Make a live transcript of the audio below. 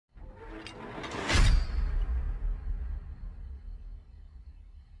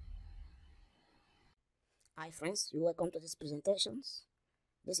Hi friends, you welcome to these presentations.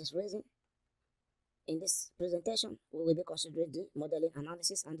 This is Reason. In this presentation, we will be considering the modeling,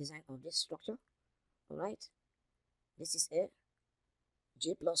 analysis, and design of this structure. Alright, this is a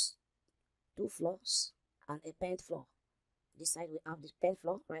G plus 2 floors and a Pent floor. This side we have the Pent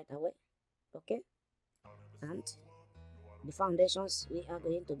floor right away. Okay, and the foundations we are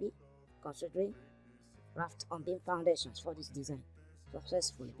going to be considering Raft on beam foundations for this design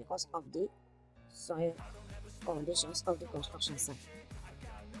successfully because of the soil conditions of the construction site.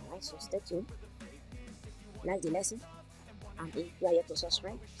 Alright, so stay tuned, like the lesson, and if you are yet to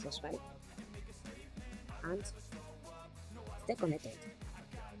subscribe, and stay connected.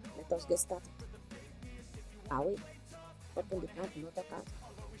 Let us get started. Are we? Open the plan in AutoCAD.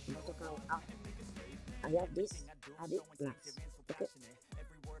 In AutoCAD, I have this are the plans. Okay,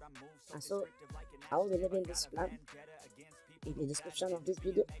 and so I will be leaving this plan in the description of this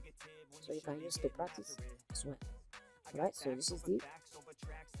video, so you can use to practice as well. Right, so this is the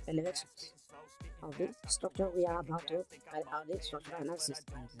elevations of the structure we are about to carry out the structural analysis,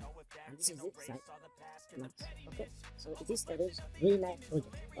 and this is the site plans. Okay, so it is a really nice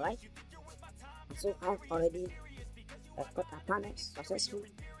project. Alright, so I've already cut our panels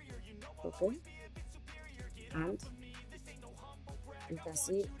successfully. Okay, and you can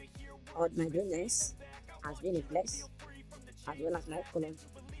see all my greenness has been in place, as well as my column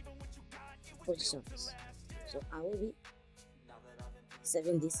positions. So I will be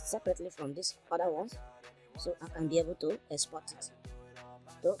saving this separately from this other ones, so I can be able to export it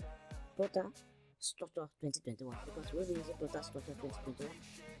to Protastructure 2021, because we'll be using Protastructure 2021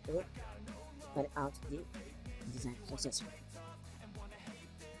 to carry out the design successfully.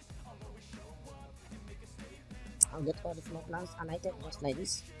 I'll get all the floor plans highlighted just like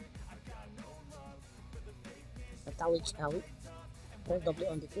this. After which I will press W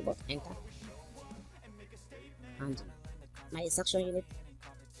on the keyboard, enter, and my section unit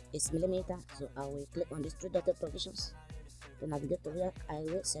is millimeter, so I will click on these three dotted provisions to navigate to where I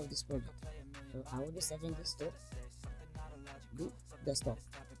will save this project. So I will be saving this to the desktop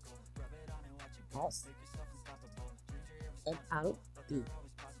as MRP,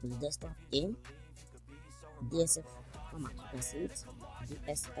 the desktop in DSF format. You can see it,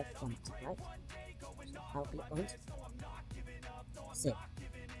 DSF format, right? So I'll click on save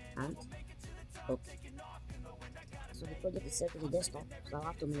and OK. So the project is set to the desktop, so I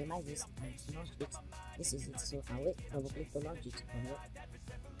have to minimize this and launch it. This is it, so I will double click to launch it.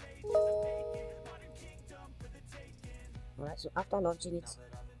 Alright, so after launching it,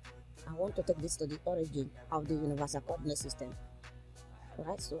 I want to take this to the origin of the universal coordinate system.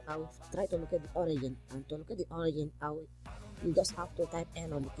 Alright, so I will try to locate the origin, and to locate the origin, you just have to type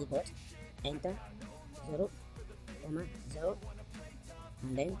L on the keyboard, enter 0, 0,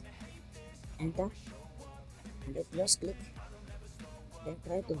 and then enter, and then just click, then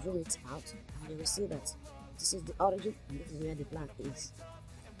try to zoom it out, and you will see that this is the origin and this is where the plan is.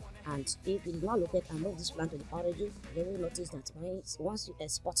 And if you do not locate and move this plan to the origin, you will notice that once you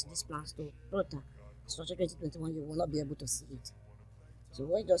export these plans to Protastructure 2021, you will not be able to see it. So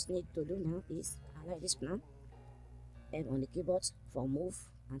what you just need to do now is highlight this plan and on the keyboard for move,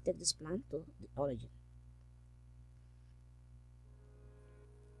 and take this plan to the origin.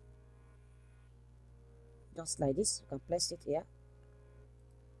 Just like this, you can place it here,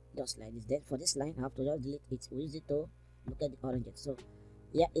 just like this. Then for this line, I have to just delete it. We use it to look at the origin. So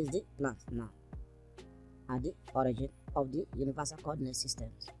here is the plan now at the origin of the universal coordinate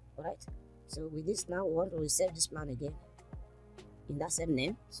systems. Alright, so with this now, we want to save this plan again in that same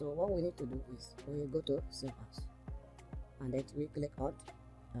name. So what we need to do is we will go to save as, and then we click on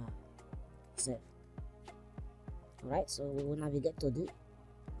save. Alright, so we will navigate to the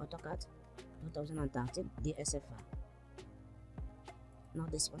AutoCAD 2013 DSF file.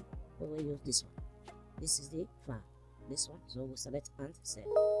 Not this one, we will use this one. This is the file, this one. So we'll select and save.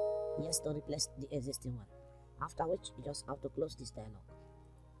 Yes, to replace the existing one. After which you just have to close this dialog.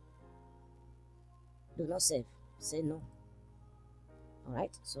 Do not save, say no.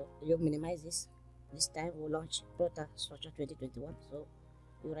 Alright, so you minimize this. This time we'll launch Protastructure 2021. So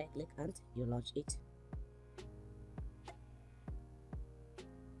you right click and you launch it.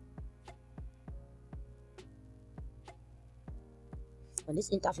 On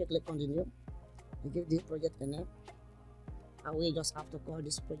this interface, click continue. You give the project a name, and we just have to call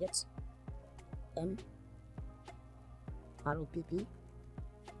this project MROPP.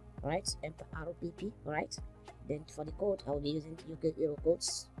 Right, MROPP. Right, then for the code, I will be using UK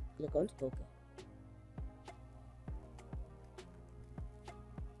EUROCODEs. Click on OK.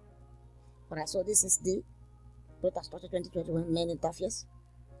 Alright, so this is the Protastructure 2021 main interface.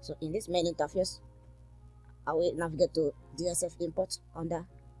 So in this main interface, I will navigate to DSF import under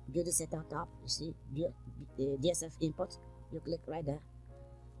building setup tab. You see DSF import. You click right there.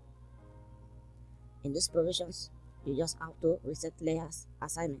 In these provisions, you just have to reset layers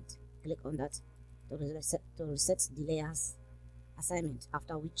assignment. Click on that to reset the layers assignment,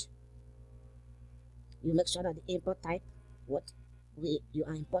 after which you make sure that the import type, what you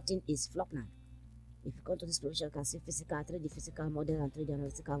are importing, is floor plan. If you come to this provision, you can see physical, 3D physical model and 3D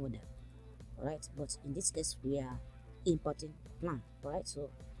analytical model. Alright, but in this case we are importing plan. Alright, so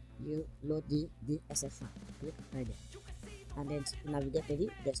you load the DSF file, click right there, and then navigate to the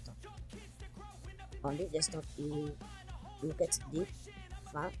desktop. On the desktop, you look at the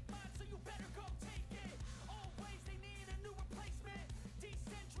file,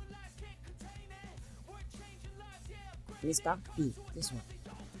 Mr. P, this one.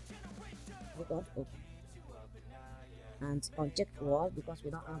 Click on open, and uncheck wall because we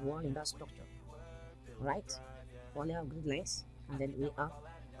don't have wall in that structure. Right, only have grid lines, and then we have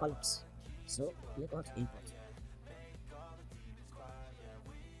columns. So click on import.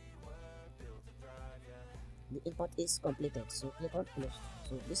 The import is completed, so click on close.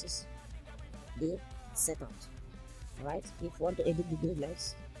 So this is the setup. Right, if you want to edit the grid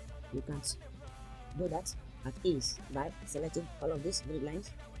lines, you can do that at ease by selecting all of these grid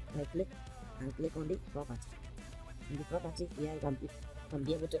lines, right click and click on the property. In the property here, you can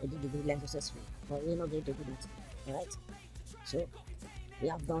be able to edit the grid line successfully, but we're not going to do that. Alright, so we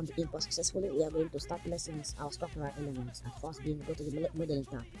have done the import successfully. We are going to start lessons our structural elements. At first beam, go to the modeling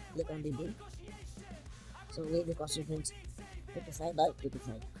tab, click on the beam. So with the constraint 55 by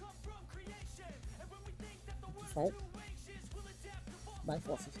 55, 55 by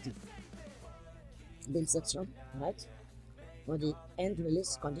 450 beam section. Right, for the end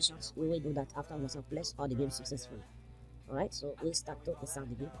release conditions, we will do that after we have placed all the beams successfully. Alright, so we start to insert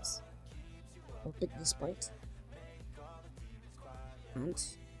the beams. We'll pick this point and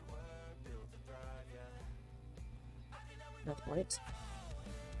that point.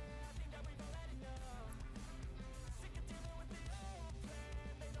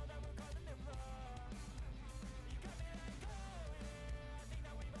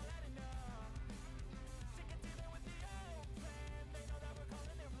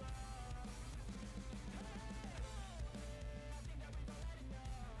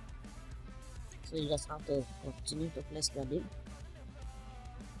 So you just have to continue to place the beam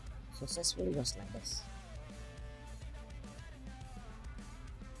successfully, just like this.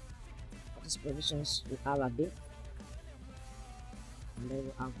 For these provisions, we have a beam, and then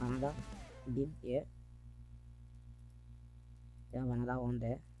we have another beam here. We have another one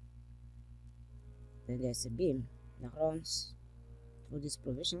there. Then there's a beam that runs through these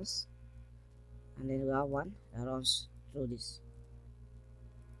provisions, and then we have one that runs through this.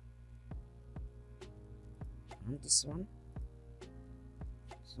 And this one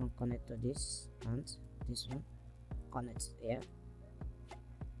connect to this, and this one connects here.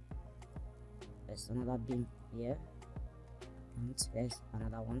 There's another beam here, and there's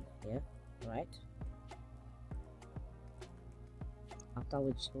another one here. Right, after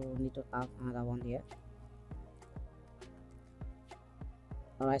which we'll need to have another one here.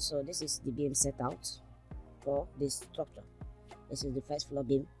 Alright, so this is the beam set out for this structure. This is the first floor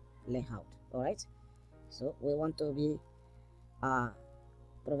beam layout. Alright, so we want to be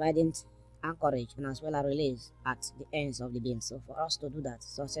providing anchorage and as well as release at the ends of the beam. So for us to do that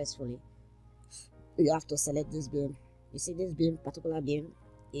successfully, you have to select this beam. You see this beam, particular beam,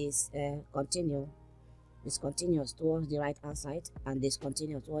 is continuous. It's continuous towards the right hand side and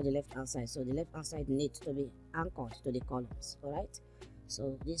discontinuous towards the left hand side. So the left hand side needs to be anchored to the columns. Alright,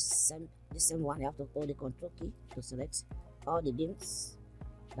 so this same one, you have to hold the control key to select all the beams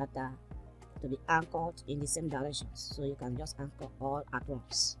that are to be anchored in the same directions. So you can just anchor all at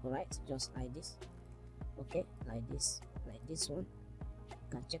once. Alright, just like this. Okay, like this one. You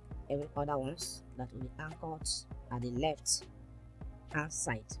can check every other ones that will be anchored at the left hand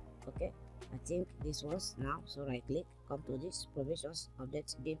side. Okay, I think this one's now. So right click, come to this provisions,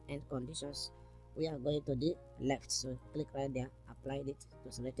 update beam end conditions. We are going to the left, so click right there, apply it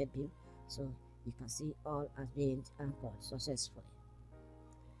to selected beam, so you can see all has been anchored successfully.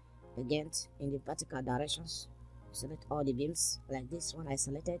 Again, in the vertical directions, select all the beams. Like this one I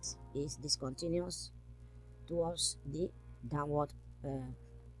selected is discontinuous towards the downward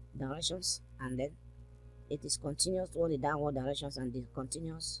directions, and then it is continuous towards the downward directions and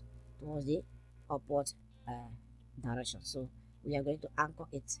discontinuous towards the upward direction. So we are going to anchor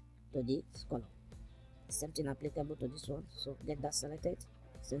it to the column. Same thing applicable to this one, so get that selected.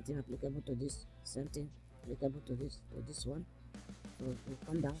 Same thing applicable to this, same thing applicable to this one. So we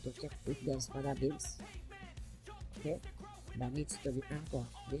come down to check if there's further beams. okay, that needs to be anchored.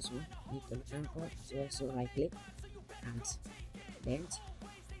 This one needs to be anchored as well. So right click and then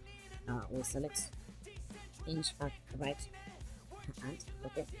we'll select inch at right and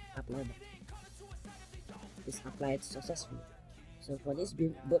okay, apply that. It's applied successfully. So for this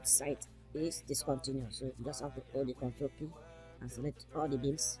beam, both sides is discontinuous. So you just have to hold the control key and select all the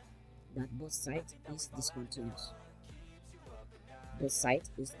beams that both sides is discontinuous. Both sides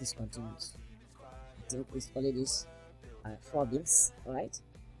is discontinuous. I think it's only these 4 beams, alright?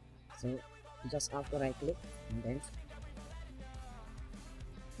 So you just have to right click and then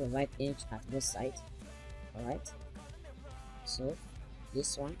provide inch at both sides, alright? So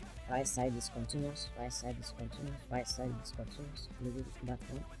this one, right side is continuous, right side is continuous, right side is continuous, leaving that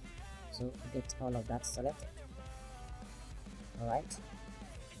one. So get all of that selected. Alright,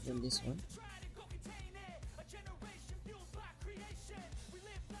 then this one.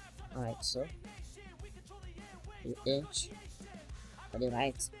 Alright, so you inch for the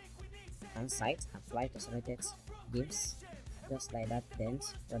right hand side, apply to selected beams, just like that. Then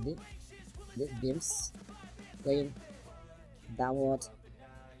for these beams going downward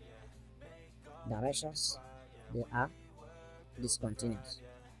directions, they are discontinuous.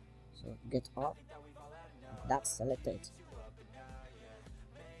 So get all of that selected.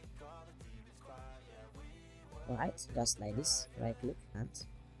 Alright, just like this, right click and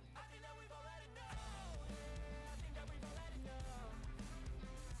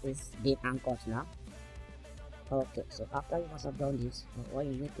it's been anchored now. Okay, so after you must have done this, what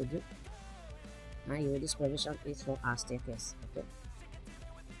you need to do now, this provision is for our staircase. Okay,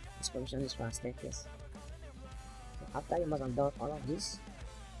 this provision is for our staircase. So after you must have done all of this,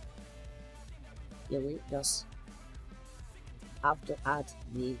 you will just have to add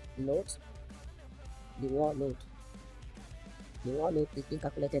the load, the wall load. The wall load is being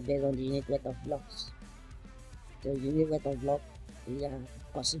calculated based on the unit weight of blocks. The unit weight of block we are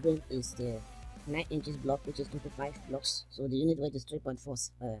considering is the 9 inches block, which is 25 blocks. So the unit weight is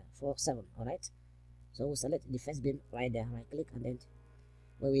 3.47. Alright. So we'll select the first beam right there, right click, and then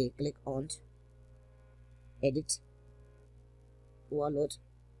when we click on edit wall load,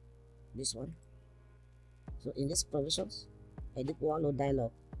 this one. So in this provisions, edit wall load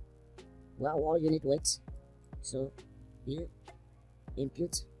dialog, where wall unit weight, so you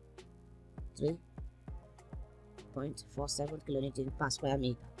input 3.47 kilonewton per square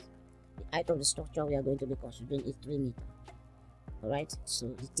meter. The height of the structure we are going to be considering is 3 meters. Alright, so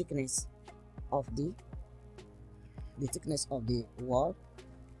the thickness of the wall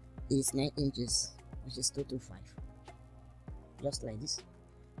is 9 inches, which is 225, just like this.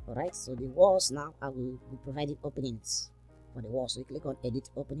 Alright, so the walls now I will be providing openings for the walls. So you click on edit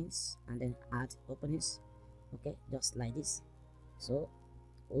openings and then add openings. Okay, just like this. So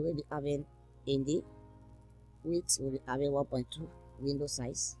we will be having in the width, we'll be having 1.2 window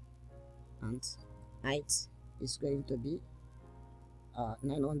size, and height is going to be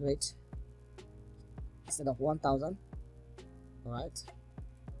 900 instead of 1000. Alright,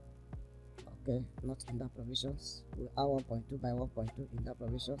 okay, not in the provisions. We are 1.2 by 1.2 in the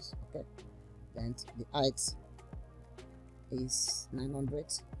provisions. Okay, then the height is 900,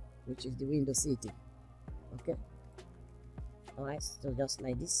 which is the window seating. Okay, alright, so just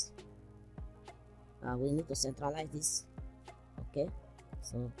like this. We need to centralize this. Okay,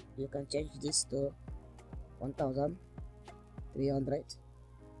 so you can change this to 1300,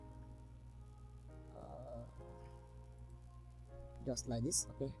 just like this.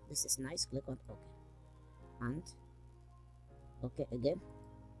 Okay, this is nice. Click on OK and OK again.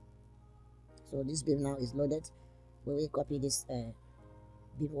 So this beam now is loaded. We will copy this beam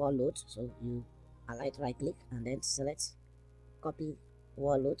wall load. So you alight, right click, and then select copy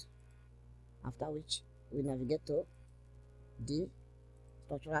wall load, after which we navigate to the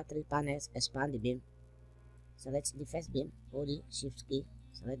structural 3 panels, expand the beam, select the first beam, hold the shift key,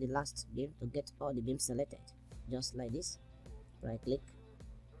 select the last beam to get all the beams selected, just like this. Right click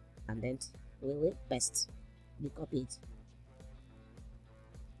and then we will paste the copied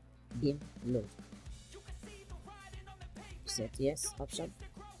beam load. Set yes option,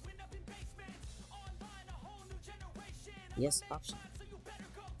 yes option.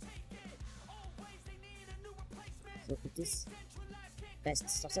 So it is paste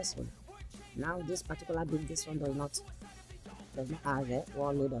successful. Now this particular beam, this one does not have a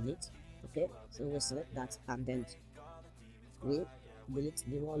wall load on it. Okay, so we select that and then we delete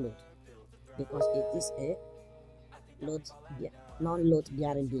the wall load because it is a non-load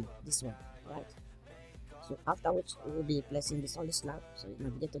bearing beam, this one, right? So after which we will be placing the solid slab. So you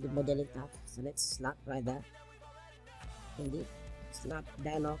navigate to the modeling tab, select slab right there in the slab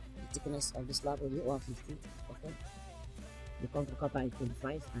dialog, the thickness of the slab will be 150. Okay, the concrete copper is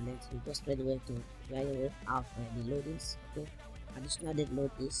 25, and then you go straight away to where you will have the loadings. Okay, additional dead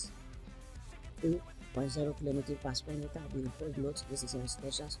load is 2.0 km per square meter. The imposed load, this is a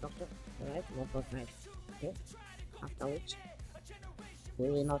special structure, alright, 1.5. Okay, after which we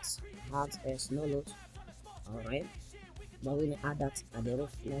will not add a snow load, alright, but we will add that at the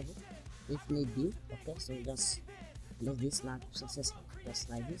roof level if need be. Okay, so we just let this slab successful, just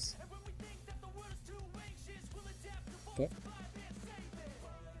like this. Okay,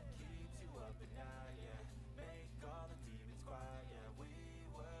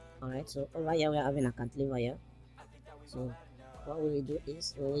 alright, so over here we are having a cantilever here. So what we will do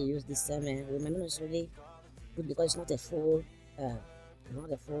is we will use the same, we may not necessarily put, because it's not a full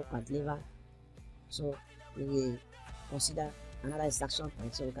cantilever, so we will consider another extraction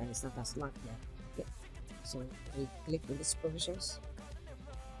point, so we can insert a slab here. Okay, so we click on these provisions,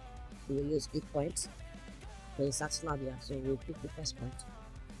 we will use pick point to insert slab here. So we'll pick the first point,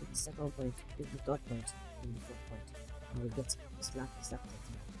 pick the second point, pick the third point, and the fourth point, and we get the slab inserted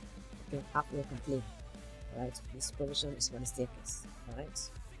here. Okay, halfway cantilever. Alright, this provision is for the staircase. Alright,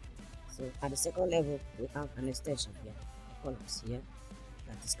 so at the second level we have an extension here, a columns here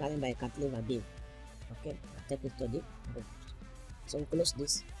that is carried by a cantilever beam. Okay, I'll take it to the roof. So we close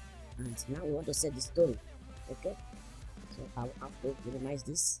this, and now we want to set the story. Okay, so I will have to minimize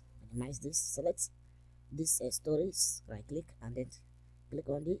this, select this stories, right click, and then click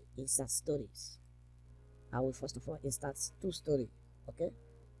on the insert stories. I will first of all insert 2 stories. Okay,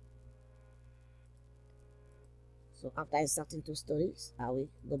 so after inserting 2 stories, I will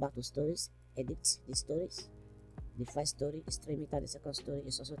go back to stories, edit the stories. The first story is 3 meters, the second story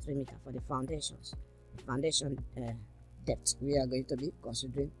is also 3 meters for the foundations. The foundation depth we are going to be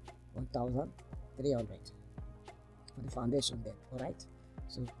considering 1,300 for the foundation depth. Alright,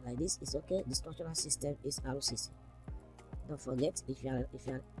 so like this is okay. The structural system is ROCC. Don't forget, if you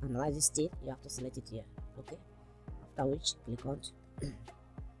are analyzing steel, you have to select it here. Okay, after which click on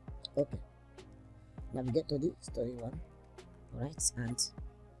okay. Navigate to the story 1. Alright, and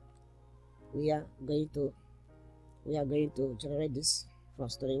we are going to generate this from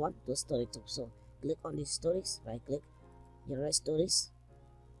story 1 to story 2. So click on the stories, right click, generate stories.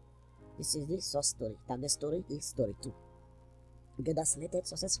 This is the source story. Target story is story 2. Get that selected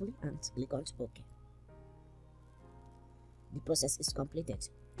successfully and click on OK. The process is completed.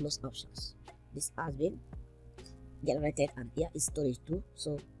 Close options. This has been generated, and here is story 2.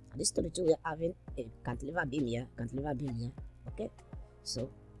 So at this story 2 we are having a cantilever beam here, Okay, so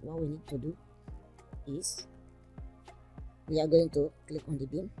what we need to do is we are going to click on the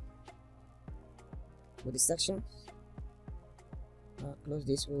beam with the sections. Close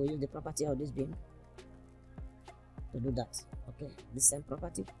this. We will use the property of this beam to do that. Okay, the same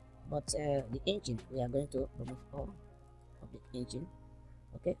property, but the engine, we are going to remove all of the engine.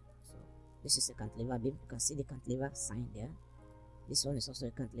 Okay, so this is a cantilever beam. You can see the cantilever sign there. This one is also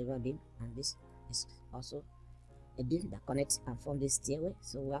a cantilever beam, and this is also a beam that connects and form this stairway.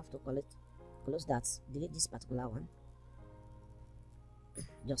 So we have to close that, delete this particular one,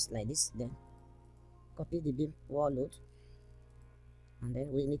 just like this. Then copy the beam wall load, and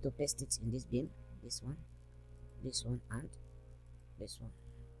then we need to paste it in this beam. This one, and this one.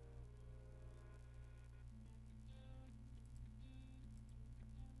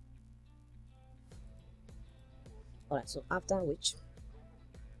 Alright, so after which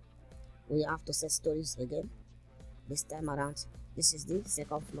we have to set stories again. This time around, this is the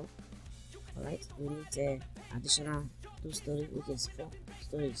second floor. Alright, we need additional 2 stories, which is 4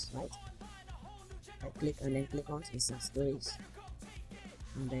 stories, right? I click and then click on insert stories,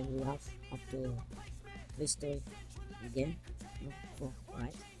 and then we have up to 3 stories again. No, 4,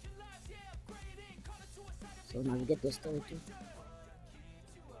 right? So now we get to story 2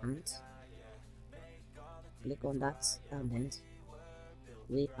 and click on that, and then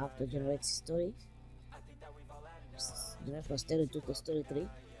we have to generate story. Generate from story 2 to story 3,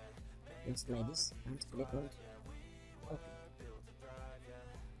 just like this, and click on OK.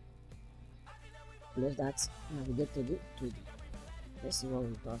 Close that. Now we get to the 2D. Let's see what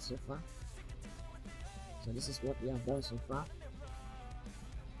we've done so far. So this is what we have done so far.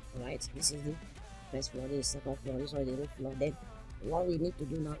 Alright, this is the first floor, this is the second floor, this is the roof floor. Then what we need to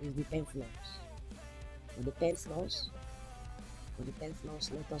do now is the Pent floors. For the Pent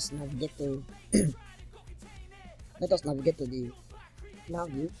floors, let us navigate to the plan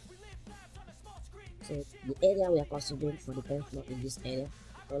view. So the area we are considering for the Pent floor is this area.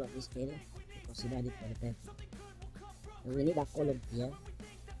 All of this area, we consider it for the Pent floor. And we need a column here.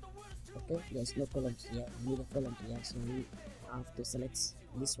 Okay, there's no columns here. We need a column here, so we have to select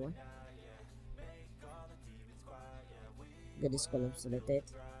this one. Get this column selected.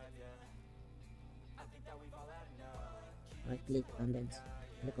 Right click and then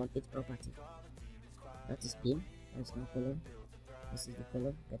click on each property. That is beam. There's no column. This is the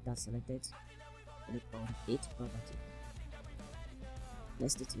column. Get that selected. Click on each property.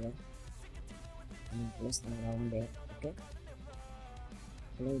 Place it here. And then place another one there. Okay.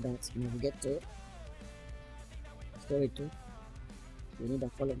 Below that, navigate to story 2. We need a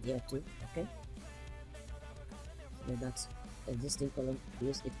column here too. Okay. So that existing column,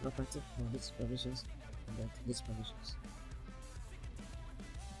 use its property for these provisions and then these provisions.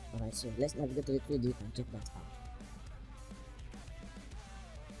 Alright, so let's navigate to the 3D and check that out.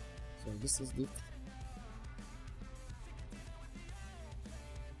 So this is the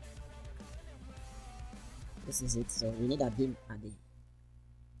it. So we need a beam at the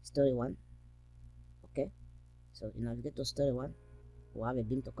story 1. Okay, so you navigate to story 1, we have a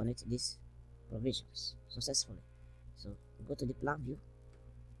beam to connect these provisions successfully. So go to the plan view.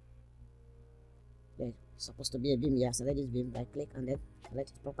 There's supposed to be a beam here. Select this beam, right click and then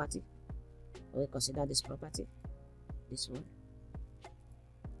select property. We consider this property, this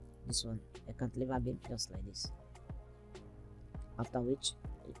one, a cantilever beam, just like this. After which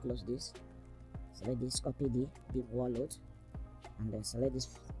you close this, select this, copy the beam wall load, and then select this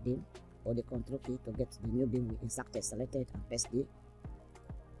beam or the control key to get the new beam we inserted selected and paste the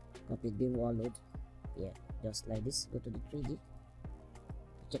copied beam wall load here, just like this. Go to the 3D,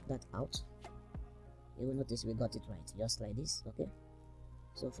 check that out. You will notice we got it right, just like this. Okay,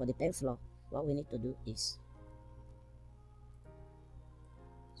 so for the pen floor, what we need to do is,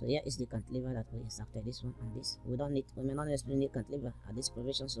 so here is the cantilever that we inserted, this one and this. We may not necessarily need cantilever at this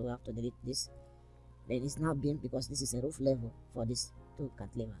provision, so we have to delete this. Then it's now beam because this is a roof level for these two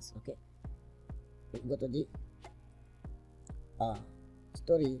cantilevers. Okay, we go to the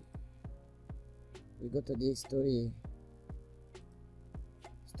story. We go to the story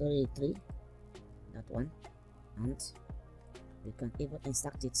 3, that one, and we can even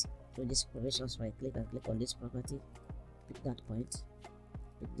insert it through these provisions. Right click and click on this property, pick that point,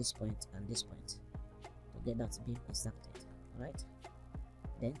 pick this point and this point to get that beam inserted. Alright,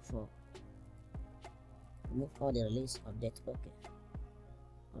 then for remove all the release update. Okay,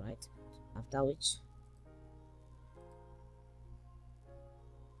 alright, after which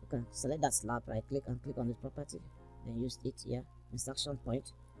you can select that slab, right click and click on this property, then use it here, insertion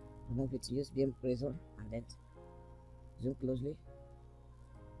point, remove it, use beam appraisal and then zoom closely.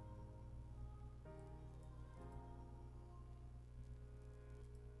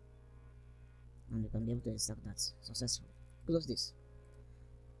 And you can be able to insert that successfully. Close this.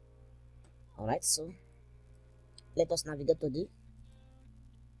 Alright, so let us navigate to the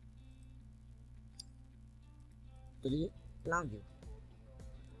plan view,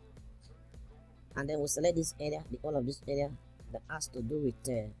 and then we'll select this area, the all of this area that has to do with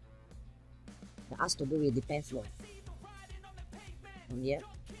the pen floor. From here,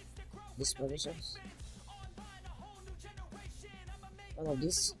 these provisions, all of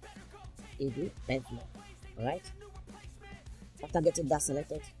this is the pen floor. Alright, after getting that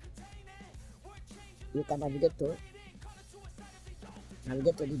selected, you can navigate to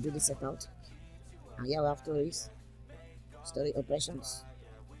the duty setout, and here we have stories, story operations,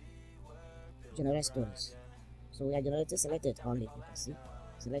 generate stories. So we are generating selected only. You can see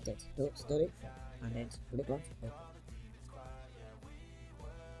selected to story, and then click on OK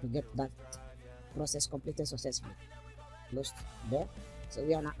to get that process completed successfully. Closed there. So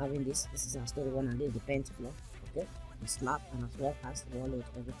we are now having this. This is our story 1 and this is the Pent floor. Okay, the slab and as well as the wall load,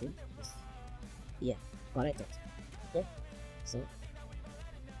 everything is here corrected. Okay, so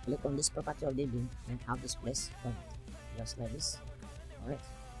click on this property of the beam and have this place covered, just like this. Alright,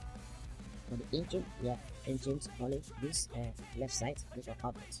 for the engine, we are engines only this left side, click on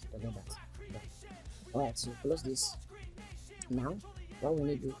output to get that done. Alright, so close this. Now what we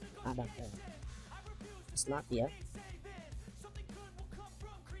need to add a slab here.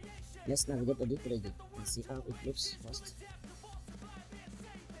 Let's navigate to the 3D and see how it looks first.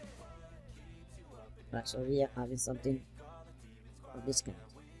 Right, so we are having something of this kind.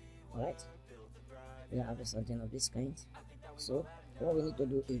 Alright, we are having something of this kind. So what we need to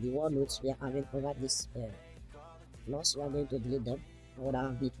do is the wall nodes we are having over this floors, we are going to delete them. What I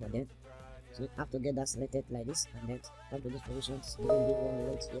have need for them. So we have to get that selected like this, and then come to these positions, delete the wall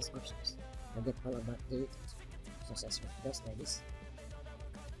nodes, yes options, and get all of that deleted successfully, just like this.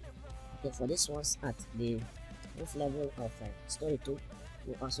 Okay, for this ones at the roof level of story 2,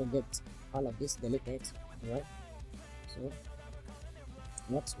 we also get all of this deleted as well. So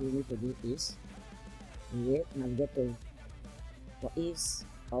what we need to do is we will navigate to, for ease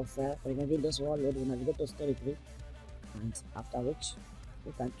of removing those wall load, we navigate to story 3, and after which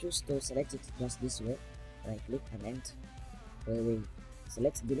we can choose to select it just this way. Right click and then we will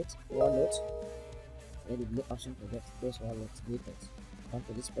select delete wall load. Select the delete option to get those wall loads deleted. Come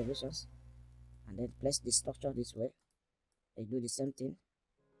to these provisions and then place the structure this way. I do the same thing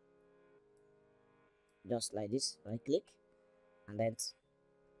just like this. Right click and then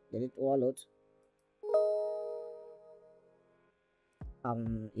delete wall load.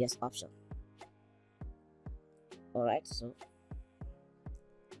 Yes option. Alright, so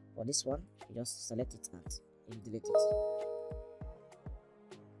for this one you just select it and you delete it.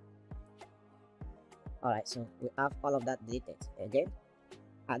 Alright, so we have all of that deleted. Again,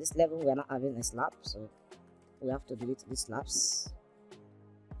 at this level we are not having a slab, so we have to delete these slabs.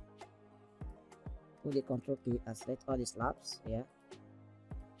 Hold the control key and select all the slabs here.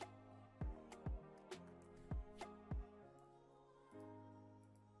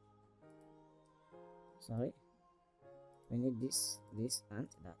 Sorry, we need this and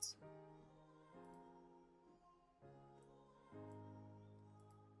that.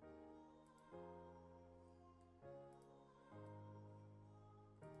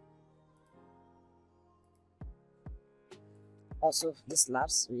 Also, these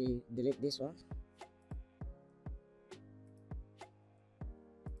slabs, we delete this one.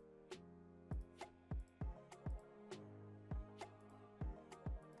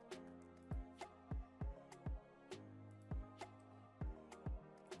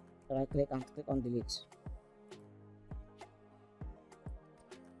 Right click and click on delete.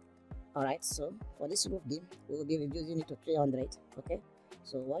 Alright, so for this roof beam we will be reducing it to 300. Okay,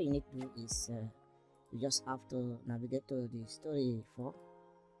 so what you need to do is you just have to navigate to the story 4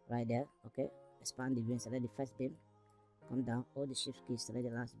 right there. Okay, expand the beam, select the first beam, come down, hold the shift key, select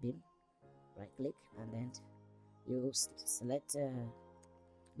the last beam, right click and then you select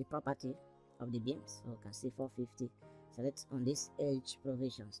the property of the beam. So you can see 450. Select on this edge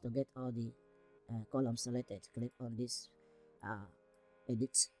provisions to get all the columns selected. Click on this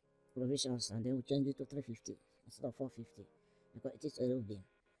edit provisions and then we change it to 350 instead of 450 because it is a roof beam.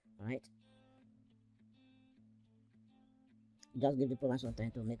 Alright, just give the program some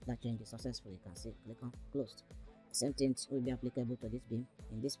time to make that change successfully. You can see, click on closed. Same thing will be applicable to this beam.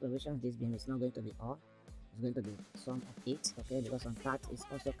 In this provision, this beam is not going to be all, it's going to be some of it. Okay, because on part is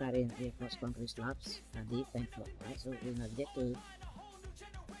also carrying reinforced concrete slabs and the paint floor. Right, so we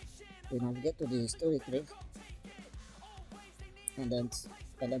navigate to the story 3 and then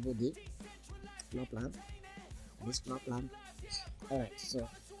enable the floor plan, this floor plan. Alright, so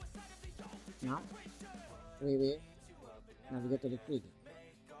now we will navigate to the 3D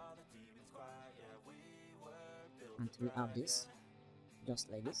and we have this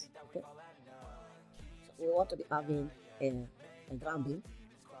just like this. Okay, so we want to be having a ground beam.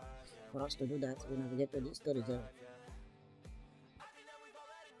 For us to do that, we navigate to the story 0.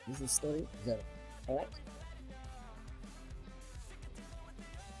 This is story 0. Alright,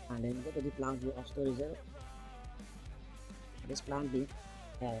 and then go to the plan view of story 0. This plan view,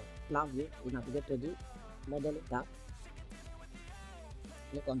 we navigate to the modeling tab,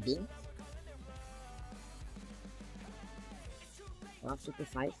 click on beam, Raft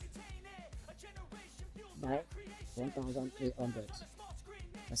 55 by 1300.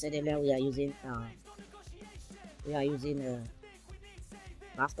 I said earlier we are using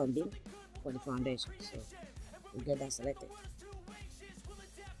Raft on beam for the foundation, so we get that selected.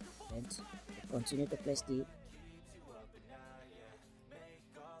 And continue to place the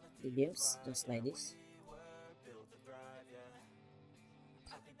beams just like this.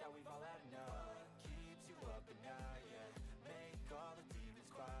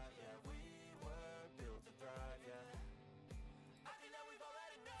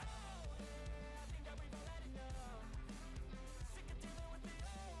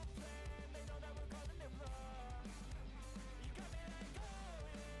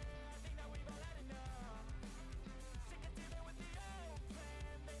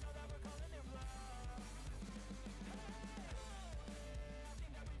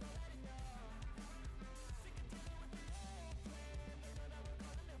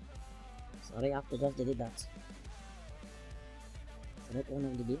 Sorry, I have to just delete that. Select one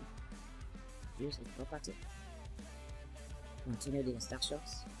of the beam, use its property, continue the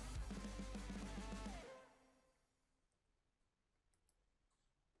instructions.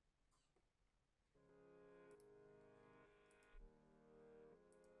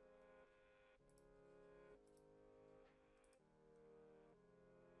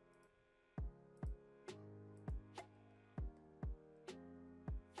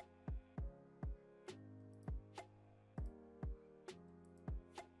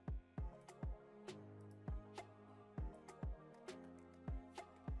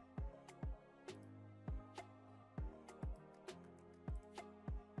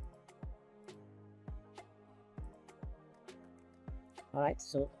 All right,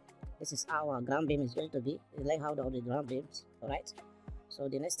 so this is how our ground beam is going to be. The layout of the ground beams. All right, so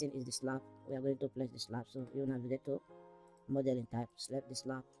the next thing is the slab. We are going to place the slab. So you navigate to modeling type, select the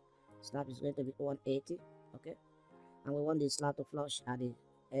slab. Slab is going to be 180. Okay, and we want the slab to flush at the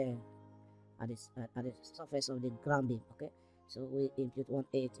at the surface of the ground beam. Okay, so we input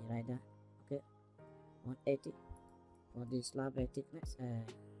 180 right there. Okay, 180 for the slab thickness.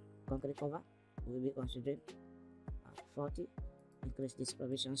 Concrete cover we will be considering 40. Increase these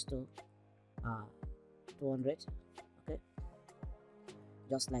provisions to 200. Okay,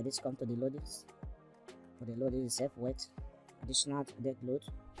 just like this. Come to the loadings. For the loading itself, weight, additional dead load,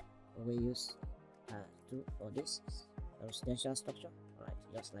 we use 2 for this residential structure. All right,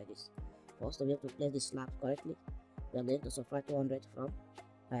 just like this. For us to be able to place the slab correctly, we are going to subtract 200 from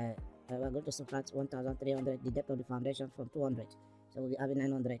we are going to subtract 1300, the depth of the foundation, from 200. So we'll be having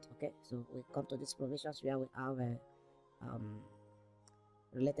 900. Okay, so we come to these provisions where we have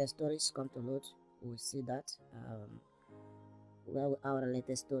related stories. Come to load, we see that where we have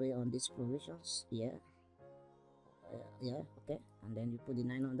related story on these provisions. Yeah, okay, and then you put the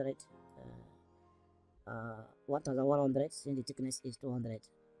 900, 1100, since the thickness is 200.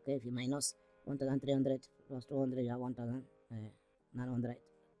 Okay, if you minus 1300 plus 200, you have 1900,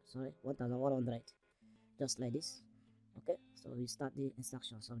 sorry, 1100, just like this. Okay, so we start the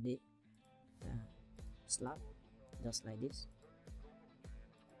instructions of the slab, just like this.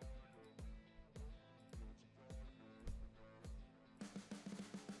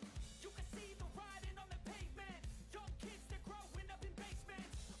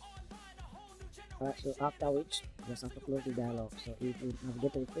 Alright, so after which, just have to close the dialog. So if you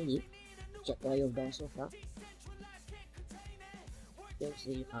navigate to the preview, check what you've done so far. You'll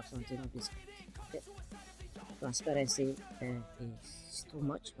see you have something of this. Okay, transparency is too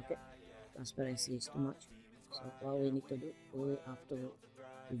much. Okay, transparency is too much. So what we need to do, we have to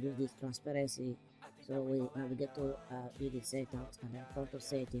reduce this transparency. So we navigate to view the settings, and then come to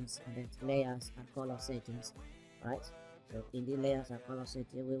settings, and then layers and color settings. Right, so in the layers and color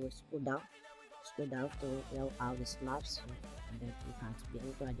settings, we will scroll down to where we have the slabs, and then you can be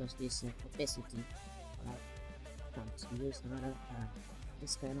able to adjust this opacity. Right, you can use another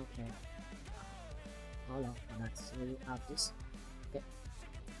this kind of color for that. So you have this. Okay,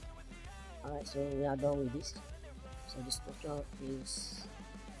 alright, so we are done with this. So the structure is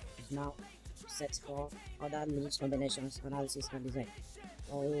now set for other loose combinations, analysis, and design.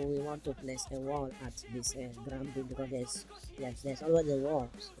 So we want to place a wall at this ground beam, because there's always the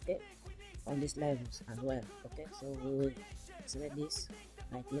walls, okay, on these levels as well. Okay, so we will select this,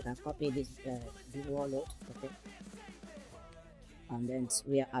 right click and copy this wall load. Okay, and then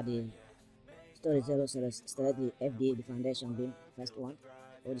we are at the storage 0, select the FD, the foundation beam, first one.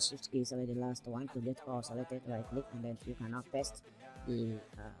 Or the shift key, select the last one to get all selected. Right click, and then you can now paste the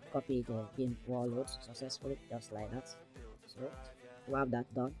copy the beam wall load successfully, just like that. So we have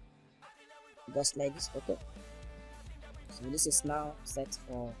that done, just like this. Okay, so this is now set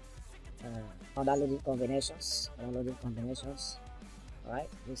for other loading combinations. Right,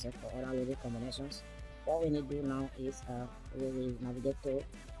 this is set for other loading combinations. What we need to do now is we will navigate to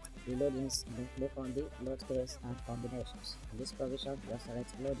the loadings, and then click on the load case and combinations. In this provision, just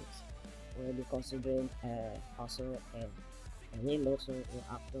select loadings. We will be considering also a wheel load, so we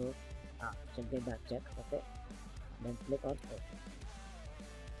have to get that check. Okay, and then click on it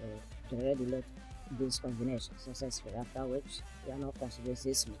to generate the load this combination successfully. After which, we are now considering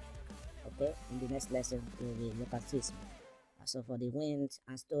seismic. Okay, in the next lesson we will look at seismic. So for the wind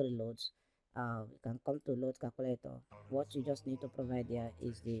and story loads, you can come to load calculator. What you just need to provide there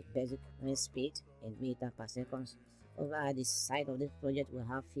is the basic wind speed in meter per second. Over at the side of this project, we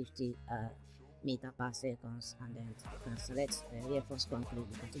have 50 meter per second, and then you can select reinforced concrete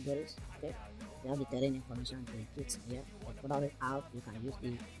categories. Okay, you have the terrain information to input here, but for that out, you can use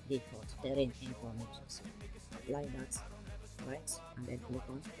the default terrain information. So apply that, right, and then click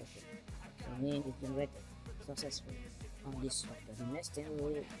on OK. So wind is generated successfully on this structure. The next thing we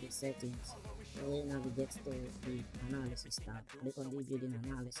will be settings. We will navigate to the analysis tab. Click on the building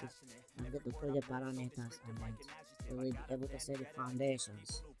analysis, navigate to project parameters, and then we will be able to set the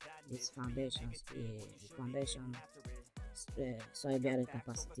foundations. These foundations, the foundation soil bearing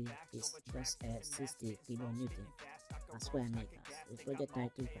capacity is just 60 kilonewton per square meters. The project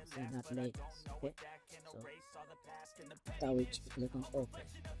title, you can see that later. Okay, so after which you click on OK.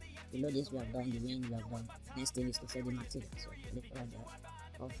 Below this we have done the wind, we have done. Next thing is to set the material. So click right there.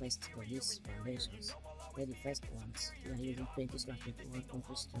 Go first for these foundations. Okay, the first ones we are using 20/21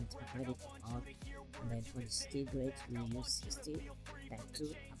 concrete strength, apply it to all. And then for the steel grade we use 60 type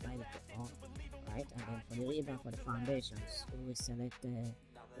 2, apply it to all. Right, right? And then for the rebar, for the foundations, we will select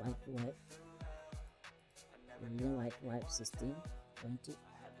white wave, using white wave 16, 20,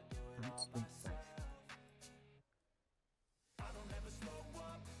 and 25.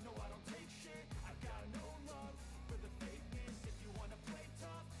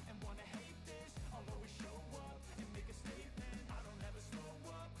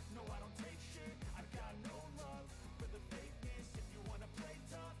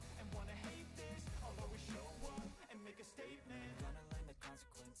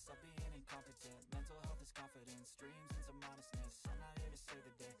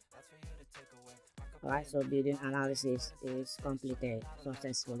 Alright, so building analysis is completed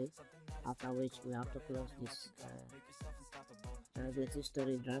successfully, after which we have to close this regulatory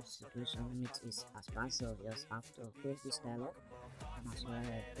story draft situation limit is as passed, so we just have to close this dialog, and as well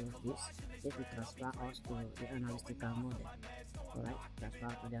as close this. This will transfer us to the analytical model. Alright, transfer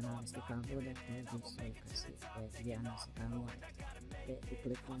to the analytical model, close this so you can see the analytical model. Okay, we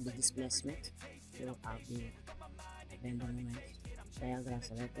click on the displacement, you have the vendor moment diagram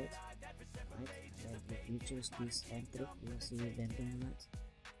selected. Right, and then if you choose this entry, you will see the vendor moment.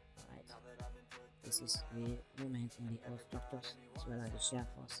 Alright, this is the moment in the all structures as well as the shear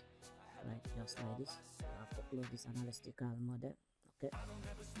force. Right, just like this. You have to close this analytical model. Okay,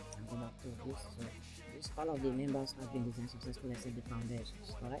 and go back to this. So this, all of the members have been designed successfully except the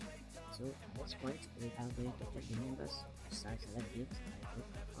foundations. Alright, so at this point we are going to check the members. Select beams.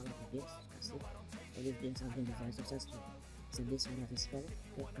 All of the beams, you can see all these beams have been designed successfully. So this one that is spheric,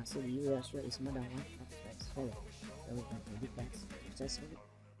 you can see the U ratio is more than 1, that's spheric. So we can edit that successfully.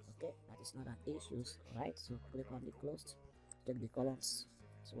 Okay, that is not an issue. Alright, so click on the closed, check the columns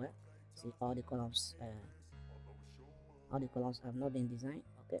as well. See all the columns have not been designed.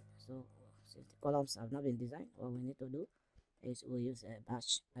 Okay, so since the columns have not been designed, what we need to do is we use a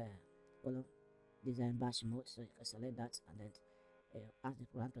batch column design batch mode. So you can select that and then ask the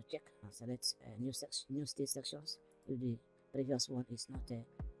program to check and select new state sections if the previous one is not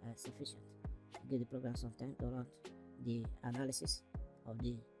sufficient. Give the program some time to run the analysis of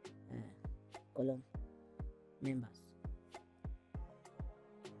the column members.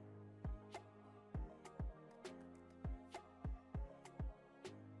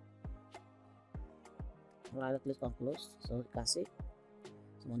 Right, click on close, so you can see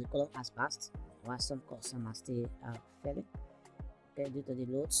some of the column has passed while some are still failing. Okay, due to the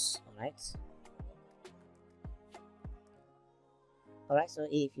loads. Alright, so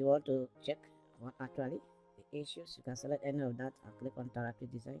if you want to check what actually the issues, you can select any of that and click on interactive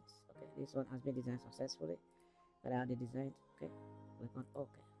designs. Okay, this one has been designed successfully. But I have the design. Okay, click on OK,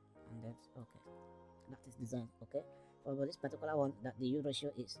 and then OK, that is designed. Okay, for this particular one, that the U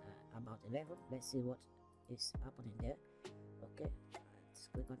ratio is about 11. Let's see what is happening there. Okay, let's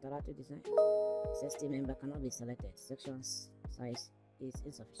click on interactive design. Says team member cannot be selected. Sections size is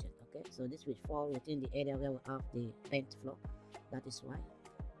insufficient. Okay, so this will fall within the area where we have the Pent floor. That is why.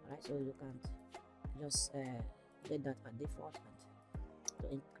 Alright, so you can just get that at default, and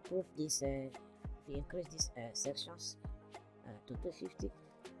to improve this, if you increase these sections to 250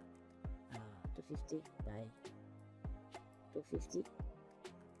 by 250,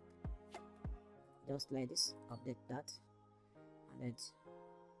 just like this, update that, and then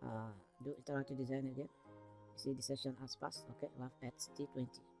do interactive design again. See the session has passed. Okay, we have at T20.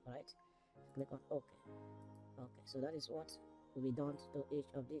 Alright, click on OK. Okay, so that is what will be done to each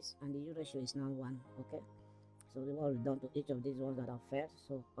of these, and the U ratio is now 1. Okay, so we will be done to each of these ones that are failed.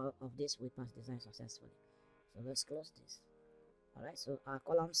 So all of this we pass design successfully. So let's close this. Alright, so our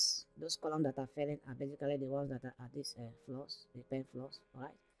columns, those columns that are failing are basically the ones that are at these floors, the pen floors.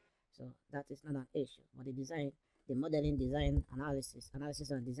 Alright, so that is not an issue, but the design, the modeling, design, analysis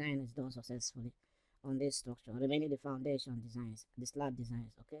and design is done successfully on this structure, remaining the foundation designs, the slab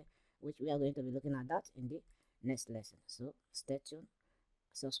designs. Okay, which we are going to be looking at that in the next lesson. So stay tuned,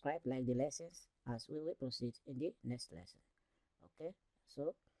 subscribe, like the lessons as we will proceed in the next lesson. Okay,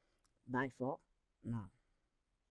 so bye for now.